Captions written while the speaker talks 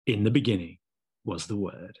In the beginning was the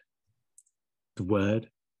Word. The Word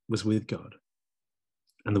was with God,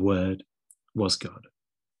 and the Word was God.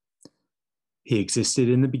 He existed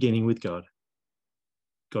in the beginning with God.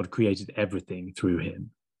 God created everything through him.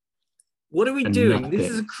 What are we And doing? nothing. This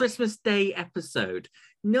is a Christmas Day episode.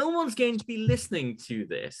 No one's going to be listening to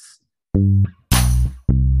this.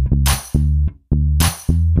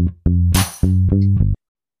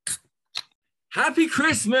 Happy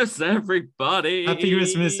Christmas, everybody. Happy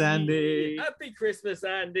Christmas, Andy. Happy Christmas,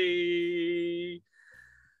 Andy.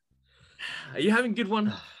 Are you having a good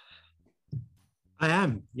one? I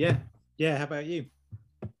am. Yeah. Yeah. How about you?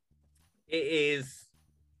 It is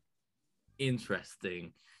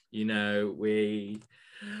interesting. You know, we're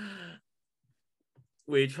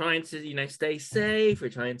trying to, stay safe. We're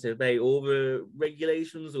trying to obey all the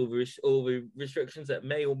regulations, all the restrictions that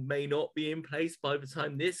may or may not be in place by the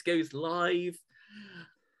time this goes live.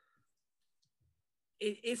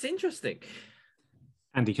 It's interesting.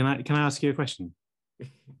 Andy, can I ask you a question?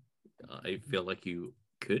 I feel like you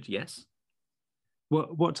could, yes.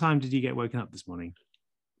 What time did you get woken up this morning?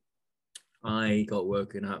 I got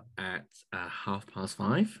woken up at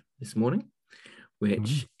 5:30 this morning,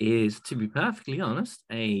 which is, to be perfectly honest,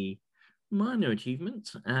 a minor achievement,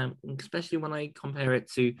 especially when I compare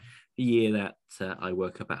it to the year that I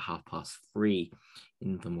woke up at 3:30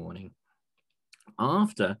 in the morning.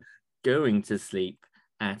 After going to sleep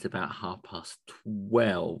at about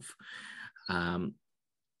 12:30,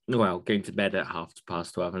 going to bed at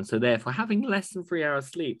 12:30, and so therefore having less than 3 hours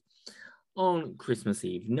sleep on Christmas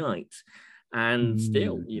Eve night, and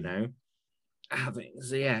still,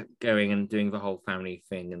 going and doing the whole family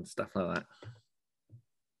thing and stuff like that.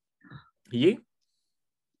 You?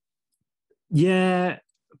 Yeah,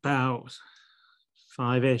 about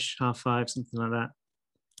 5-ish, 5:30, something like that.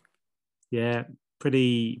 Yeah,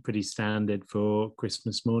 pretty standard for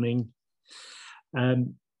Christmas morning.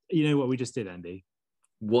 You know what we just did, Andy?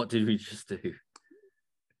 What did we just do?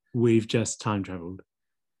 We've just time traveled.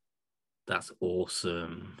 That's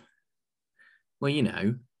awesome. Well,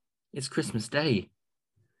 it's Christmas Day.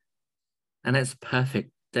 And it's a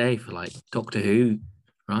perfect day for like Doctor Who,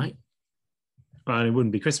 right? Well, it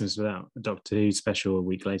wouldn't be Christmas without a Doctor Who special a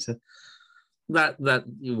week later. That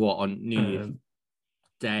what, on New Year's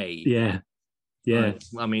Day? Yeah.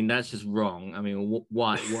 I mean, that's just wrong. I mean,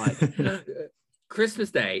 why? Christmas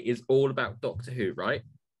Day is all about Doctor Who, right?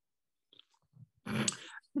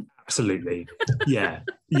 Absolutely. Yeah.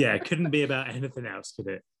 Couldn't be about anything else, could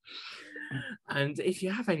it? And if you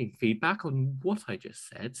have any feedback on what I just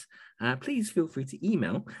said, please feel free to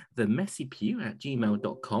email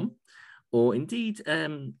themessypew@gmail.com, or indeed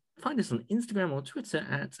find us on Instagram or Twitter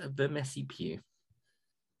at themessypew.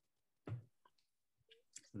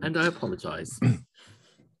 And I apologize.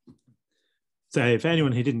 So for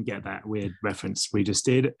anyone who didn't get that weird reference we just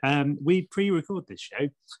did, we pre-record this show,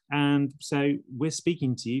 and so we're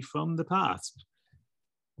speaking to you from the past.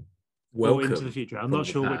 Welcome or into the future. I'm not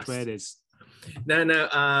sure which way it is.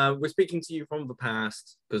 No, we're speaking to you from the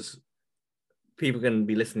past because people are going to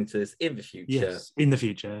be listening to this in the future. Yes, in the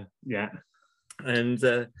future, yeah. And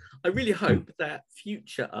I really hope that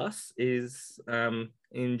future us is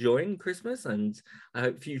enjoying Christmas, and I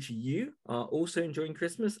hope future you are also enjoying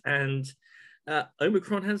Christmas, and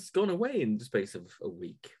Omicron has gone away in the space of a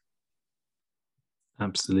week.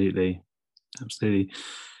 Absolutely.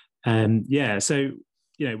 Yeah, so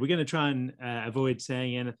we're going to try and avoid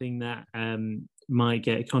saying anything that might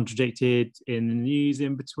get contradicted in the news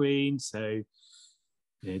in between. So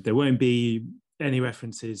there won't be any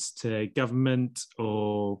references to government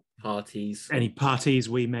or parties, any parties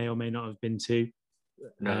we may or may not have been to.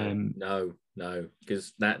 No,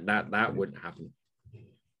 because that wouldn't happen.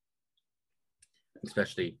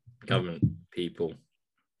 Especially government people,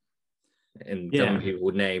 and government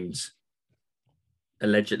people named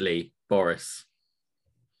allegedly Boris.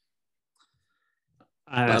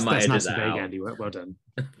 That's nice and vague, Andy. Well done.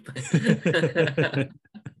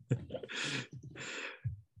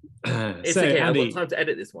 It's okay. Andy, I've got time to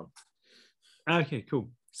edit this one. Okay,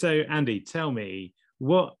 cool. So, Andy, tell me,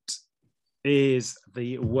 what is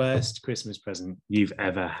the worst Christmas present you've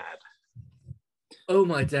ever had? Oh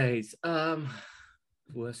my days.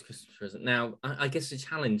 Worst Christmas present. Now, I guess the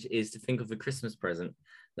challenge is to think of a Christmas present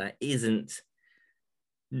that isn't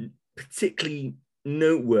particularly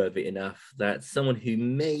noteworthy enough that someone who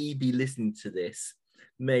may be listening to this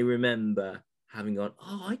may remember having gone,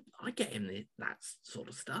 oh, I get him that sort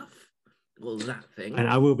of stuff. Well, that thing. And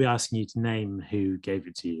I will be asking you to name who gave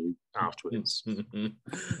it to you afterwards.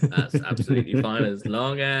 That's absolutely fine, as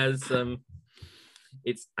long as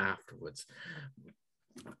it's afterwards.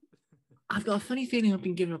 I've got a funny feeling I've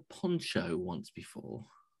been given a poncho once before.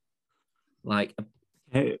 Like,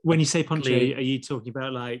 when you say poncho, clear- are you talking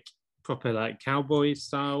about like proper like cowboy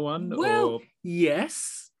style one, well, or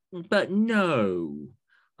yes, but no.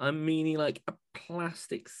 I'm meaning like a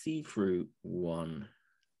plastic see-through one.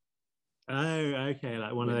 oh, okay,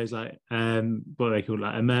 like one of With those like what are they called,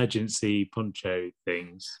 like emergency poncho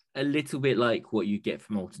things? a little bit like what you get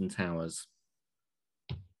from Alton Towers.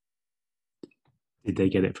 Did they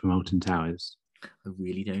get it from Alton Towers? I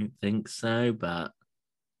really don't think so, but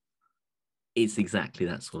it's exactly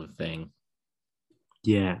that sort of thing.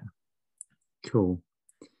 Yeah, cool.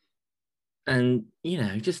 And,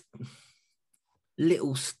 just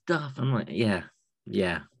little stuff. I'm like, yeah.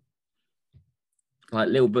 Like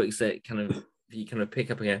little books that you kind of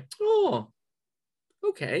pick up and go, oh,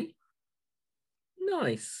 okay,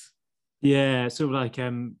 nice. Yeah, sort of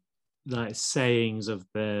like sayings of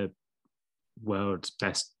the world's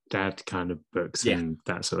best dad kind of books Yeah. and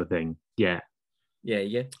that sort of thing. Yeah,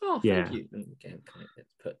 Yeah. Oh, yeah. thank you. And again, kind of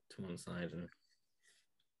gets put to one side and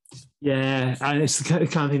Yeah, and it's the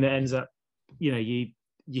kind of thing that ends up, you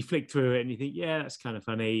flick through it and you think, yeah, that's kind of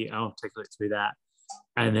funny. I'll take a look through that,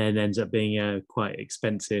 and then ends up being a quite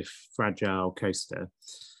expensive, fragile coaster.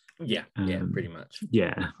 yeah, pretty much.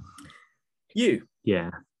 Yeah, yeah.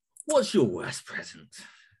 What's your worst present?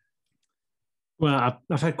 Well,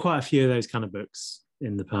 I've had quite a few of those kind of books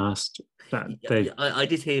in the past. I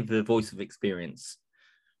did hear the voice of experience.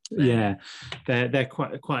 Yeah, they're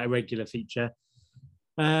quite a regular feature.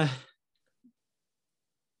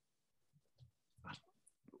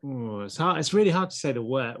 It's really hard to say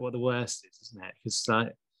what the worst is, isn't it? Because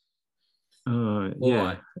like,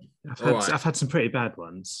 yeah, right. I've had some pretty bad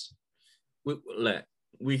ones.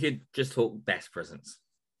 We could just talk best presents.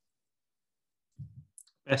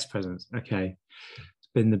 Best presents. Okay, it's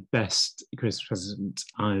been the best Christmas present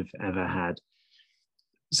I've ever had.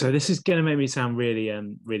 So this is going to make me sound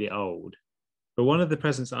really old, but one of the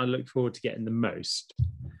presents I look forward to getting the most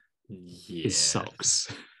is socks.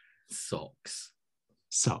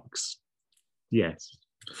 Socks. Yes.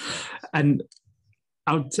 And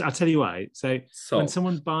I'll tell you why. So when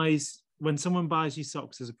someone buys you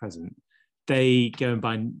socks as a present, they go and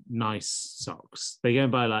buy nice socks. They go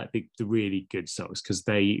and buy like the really good socks because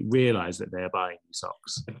they realize that they're buying you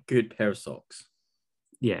socks. A good pair of socks.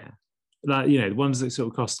 Yeah. Like, the ones that sort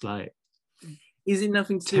of cost like, is it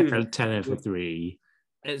nothing to do with tenner for 3?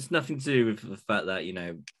 It's nothing to do with the fact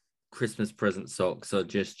that, Christmas present socks are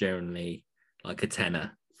just generally like a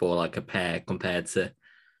tenner for like a pair compared to,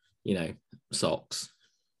 socks.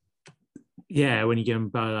 Yeah, when you go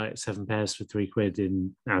and buy like 7 pairs for £3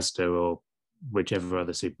 in Asda or whichever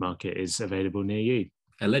other supermarket is available near you.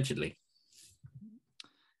 Allegedly,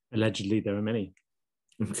 there are many.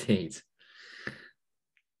 Indeed.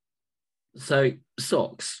 So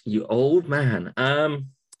socks, you old man.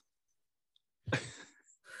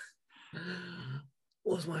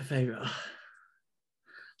 What's my favorite?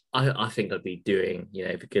 I think I'd be doing,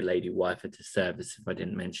 the good lady wife a disservice if I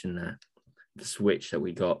didn't mention the Switch that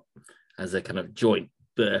we got as a kind of joint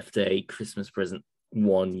birthday Christmas present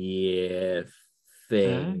 1 year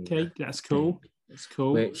thing. Okay, that's cool. That's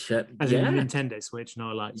cool. Which, as in a Nintendo Switch,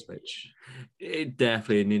 not a light Switch.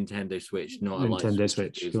 Definitely a Nintendo Switch, not a Nintendo light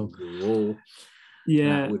Switch. Cool.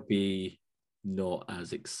 Yeah, that would be not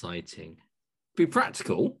as exciting. Be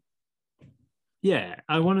practical. Yeah,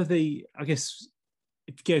 I guess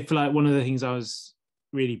if you go for like one of the things I was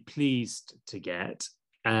really pleased to get,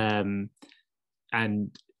 and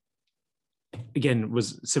again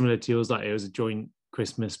was similar to yours, like it was a joint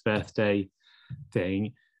Christmas birthday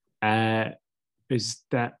thing. Is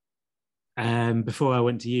that before I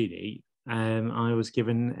went to uni, I was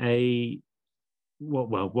given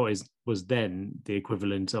what was then the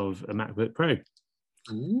equivalent of a MacBook Pro.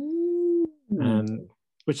 Ooh.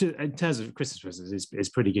 Which in terms of Christmas presents is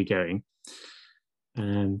pretty good going.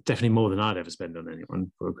 Definitely more than I'd ever spend on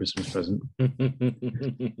anyone for a Christmas present.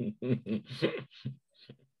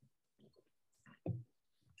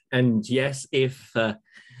 And yes, if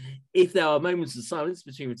there are moments of silence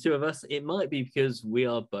between the two of us, it might be because we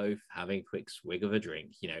are both having a quick swig of a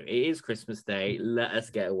drink. It is Christmas Day. Let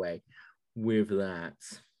us get away with that.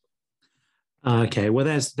 Okay, well,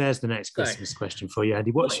 there's the next Christmas question for you,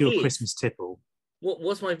 Andy. What's your Christmas tipple?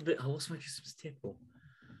 What's my Christmas tipple?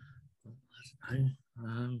 I don't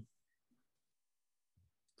know.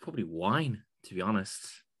 Probably wine, to be honest.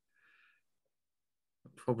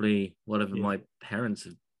 Probably whatever my parents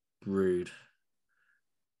have brewed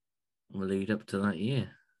will lead up to that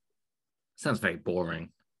year. Sounds very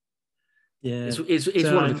boring. Yeah. It's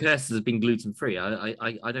So one of the curses of being gluten free.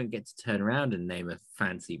 I don't get to turn around and name a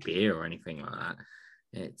fancy beer or anything like that.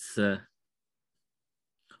 It's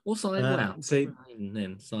also so and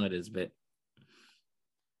then cider's a bit.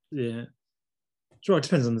 yeah. Sure, it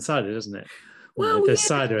depends on the cider, doesn't it? Well, there's yeah,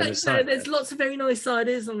 cider in the cider. there's lots of very nice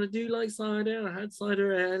ciders, and I do like cider. I had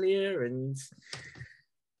cider earlier, and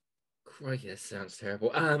crikey, that sounds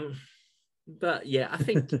terrible. But yeah, I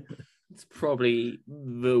think it's probably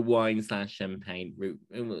the wine / champagne route.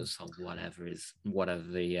 Whatever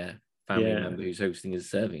the family member who's hosting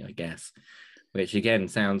is serving, I guess. Which again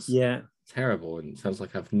sounds terrible and sounds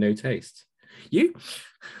like I have no taste. You?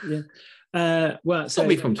 Yeah. Well, stop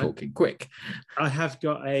me from talking. Quick. I have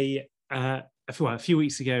got a few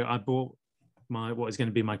weeks ago. I bought what is going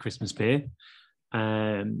to be my Christmas beer,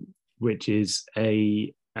 which is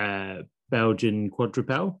a Belgian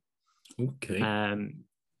quadrupel. Okay.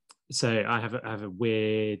 So I have a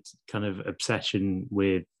weird kind of obsession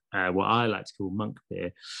with what I like to call monk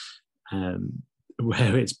beer,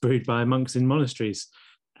 where it's brewed by monks in monasteries.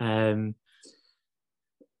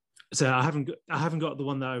 So I haven't got the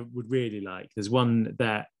one that I would really like. There's one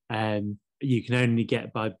that you can only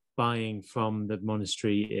get by buying from the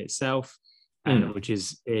monastery itself, which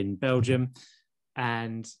is in Belgium.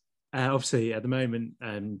 And obviously, at the moment,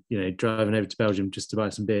 driving over to Belgium just to buy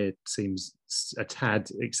some beer seems a tad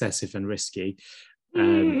excessive and risky.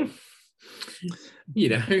 Well,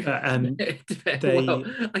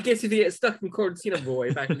 I guess if you get stuck in quarantine on the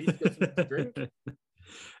way back, at least you got something to drink.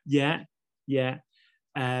 Yeah.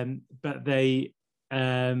 But they,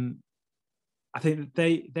 I think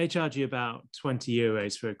they charge you about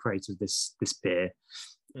 €20 for a crate of this beer,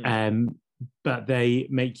 but they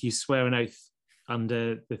make you swear an oath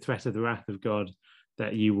under the threat of the wrath of God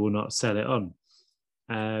that you will not sell it on,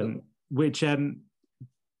 which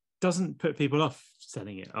doesn't put people off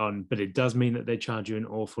selling it on, but it does mean that they charge you an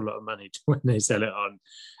awful lot of money when they sell it on.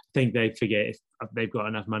 I think they forget if they've got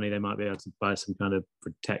enough money, they might be able to buy some kind of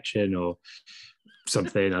protection or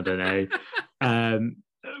something. I don't know.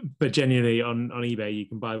 But genuinely on eBay, you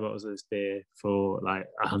can buy bottles of this beer for like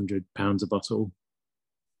 £100 a bottle.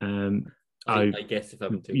 I guess if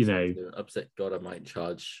I'm to upset God, I might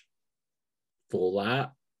charge for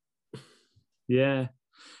that. Yeah.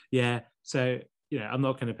 So I'm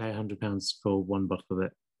not going to pay £100 for one bottle of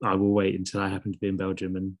it. I will wait until I happen to be in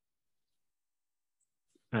Belgium and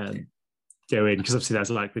go in, because obviously that's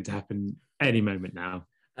likely to happen any moment now.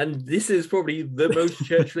 And this is probably the most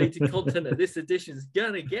church-related content that this edition is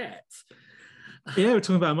gonna get. Yeah, we're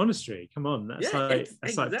talking about a monastery. Come on, that's like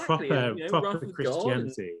proper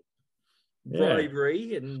Christianity,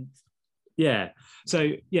 bribery and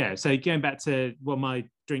So going back to what my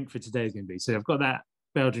drink for today is going to be. So I've got that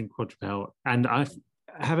Belgian quadrupel, and I've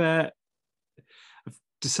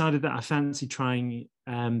decided that I fancy trying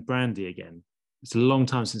brandy again. It's a long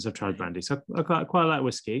time since I've tried brandy, so I quite like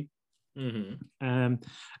whiskey. Mm-hmm.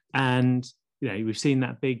 And we've seen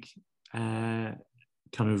that big kind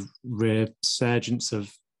of resurgence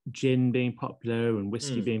of gin being popular and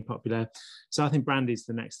whiskey being popular. So I think brandy's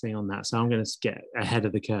the next thing on that. So I'm going to get ahead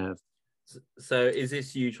of the curve. So is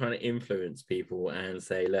this you trying to influence people and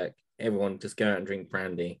say, look, everyone just go out and drink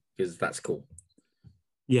brandy because that's cool?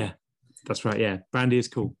 Yeah, that's right. Yeah, brandy is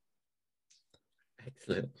cool.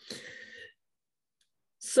 Excellent.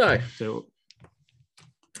 So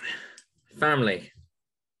family.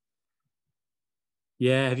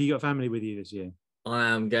 Yeah, have you got family with you this year? I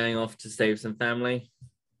am going off to stay with some family.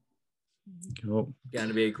 Cool. Going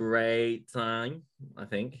to be a great time, I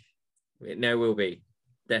think. No, will be.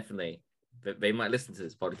 Definitely. But they might listen to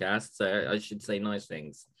this podcast, so I should say nice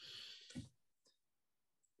things.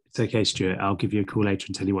 It's okay, Stuart. I'll give you a call later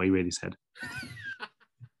and tell you what he really said.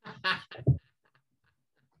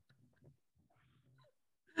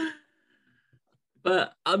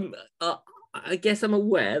 But I guess I'm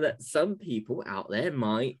aware that some people out there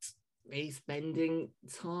might be spending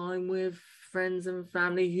time with friends and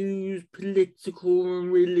family whose political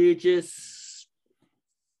and religious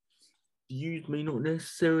views may not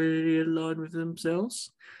necessarily align with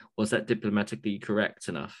themselves. Was that diplomatically correct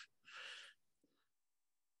enough?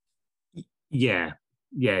 Yeah.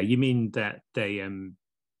 You mean that they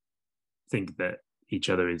think that each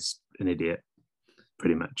other is an idiot,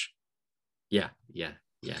 pretty much. Yeah.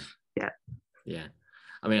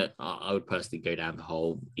 I mean, I would personally go down the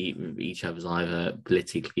whole each other's either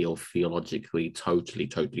politically or theologically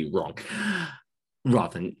totally wrong,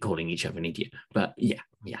 rather than calling each other an idiot. But yeah.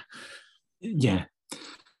 I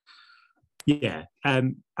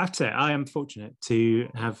have to say, I am fortunate to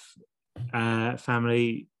have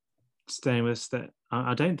family staying with us that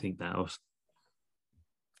I don't think that of.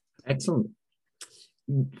 Excellent.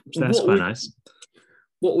 So that's quite nice.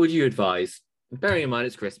 What would you advise? Bearing in mind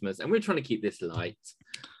it's Christmas and we're trying to keep this light.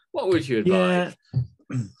 What would you advise?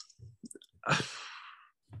 Yeah.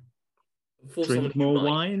 Drink more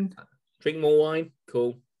wine. Drink more wine.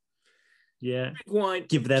 Cool. Yeah. Drink wine.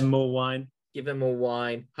 Give them more wine. Give them more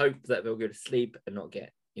wine. Hope that they'll go to sleep and not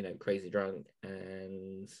get, crazy drunk.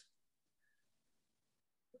 And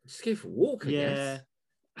just go for a walk, I guess.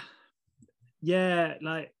 Yeah,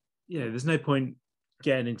 there's no point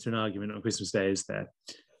getting into an argument on Christmas Day, is there?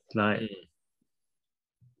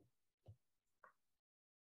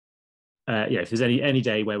 If there's any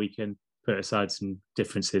day where we can put aside some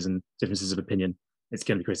differences of opinion, it's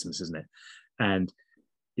going to be Christmas, isn't it? And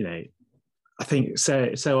I think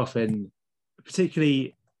so often,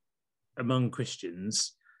 particularly among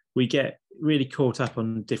Christians, we get really caught up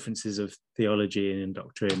on differences of theology and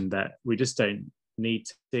doctrine that we just don't need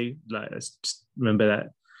to. Let's just remember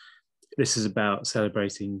that this is about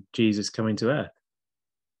celebrating Jesus coming to earth.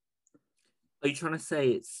 Are you trying to say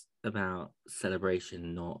it's about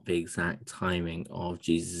celebration, not the exact timing of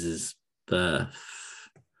Jesus's birth,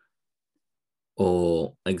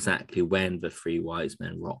 or exactly when the three wise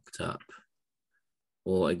men rocked up,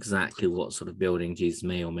 or exactly what sort of building Jesus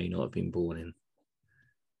may or may not have been born in,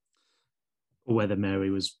 or whether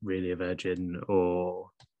Mary was really a virgin, or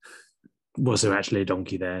was there actually a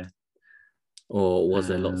donkey there, or was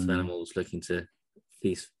there lots of animals looking to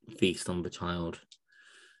feast on the child?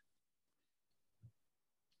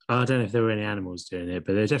 I don't know if there were any animals doing it,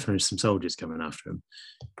 but there are definitely some soldiers coming after him.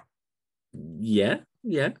 Yeah.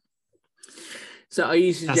 So are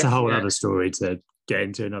you suggesting that's a whole other story to get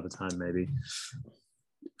into another time, maybe.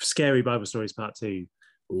 Scary Bible Stories Part 2.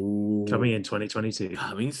 Ooh. Coming in 2022.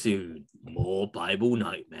 Coming soon. More Bible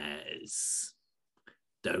nightmares.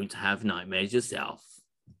 Don't have nightmares yourself.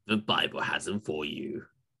 The Bible has them for you.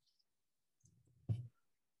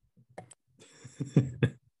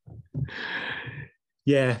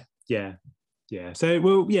 Yeah. So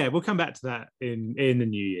we'll come back to that in the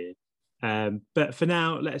new year. But for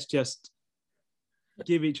now, let's just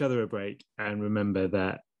give each other a break and remember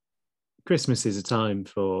that Christmas is a time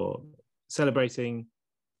for celebrating.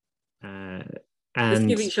 And let's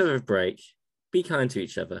give each other a break. Be kind to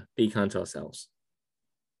each other. Be kind to ourselves.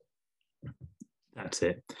 That's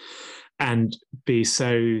it. And be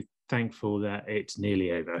so thankful that it's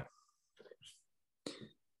nearly over.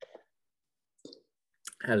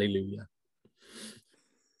 Hallelujah.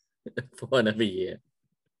 For another year.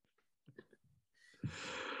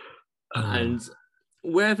 And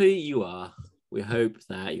wherever you are, we hope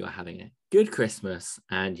that you're having a good Christmas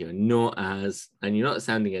and you're not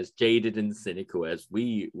sounding as jaded and cynical as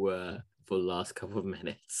we were for the last couple of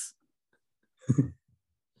minutes.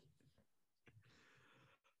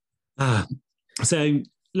 So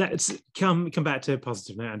let's come back to a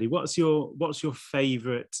positive note, Andy. What's your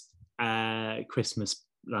favourite Christmas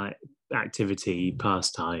activity,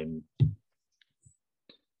 pastime?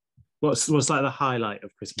 What's like the highlight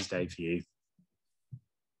of Christmas Day for you?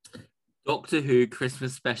 Doctor Who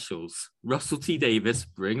Christmas specials. Russell T Davies,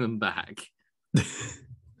 bring them back.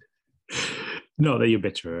 Not that you're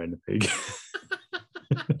bitter or anything.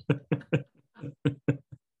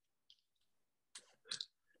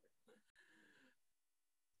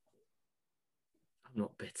 I'm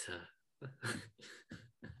not bitter.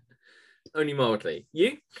 Only mildly.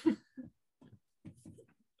 You?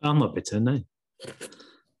 I'm not bitter, no.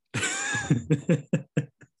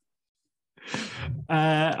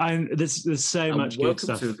 There's so much good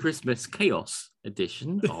stuff. Welcome to the Christmas Chaos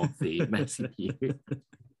edition of the Messy View.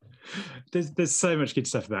 There's so much good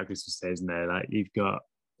stuff about Christmas Day, isn't there? Like, you've got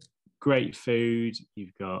great food,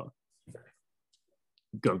 you've got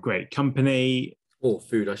great company. Oh,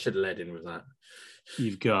 food! I should have led in with that.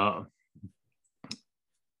 You've got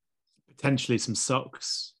potentially some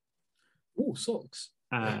socks. Oh, socks.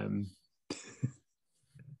 But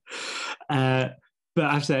I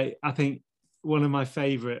have to say, I think one of my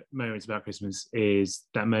favourite moments about Christmas is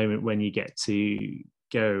that moment when you get to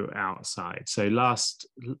go outside. So last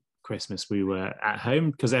Christmas we were at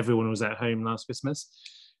home because everyone was at home last Christmas,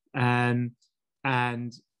 and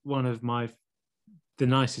one of the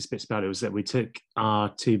nicest bits about it was that we took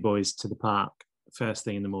our two boys to the park first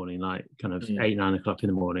thing in the morning, like kind of 8-9 o'clock in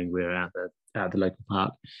the morning. We were at the local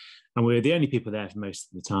park, and we were the only people there for most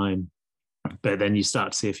of the time. But then you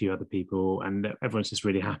start to see a few other people, and everyone's just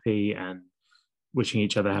really happy and wishing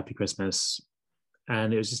each other happy Christmas.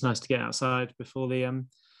 And it was just nice to get outside before the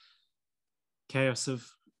chaos of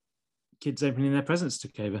kids opening their presents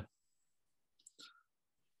took over.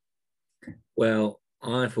 Well,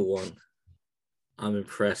 I, for one, I'm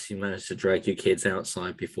impressed you managed to drag your kids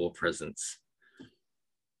outside before presents.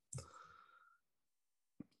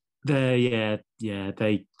 They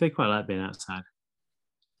quite like being outside.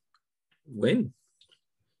 Win.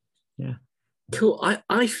 Yeah. Cool. I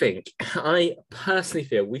personally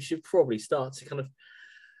feel we should probably start to kind of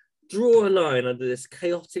draw a line under this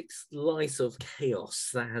chaotic slice of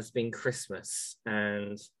chaos that has been Christmas.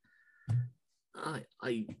 And I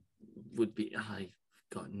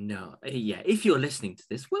got no. Yeah, if you're listening to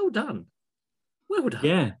this, well done. Well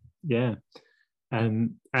done. Yeah.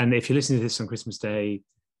 And if you're listening to this on Christmas Day,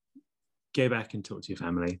 go back and talk to your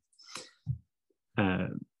family.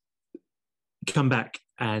 Come back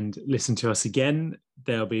and listen to us again.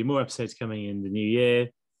 There'll be more episodes coming in the new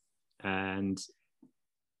year, and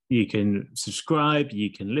you can subscribe,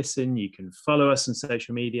 you can listen, you can follow us on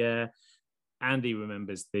social media. Andy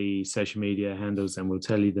remembers the social media handles and we'll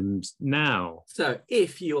tell you them now. So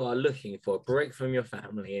if you are looking for a break from your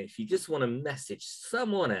family, and if you just want to message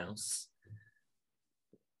someone else,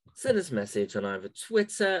 send us a message on either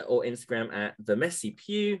Twitter or Instagram at The Messy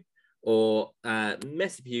Pew, or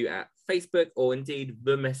Messy Pew at Facebook, or indeed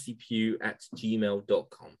The Messy Pew at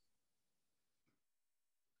gmail.com.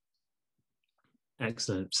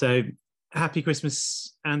 Excellent. So happy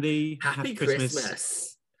Christmas, Andy. Happy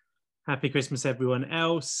Christmas. Happy Christmas, everyone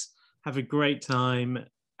else. Have a great time.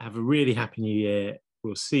 Have a really happy new year.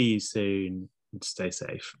 We'll see you soon. Stay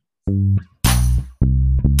safe.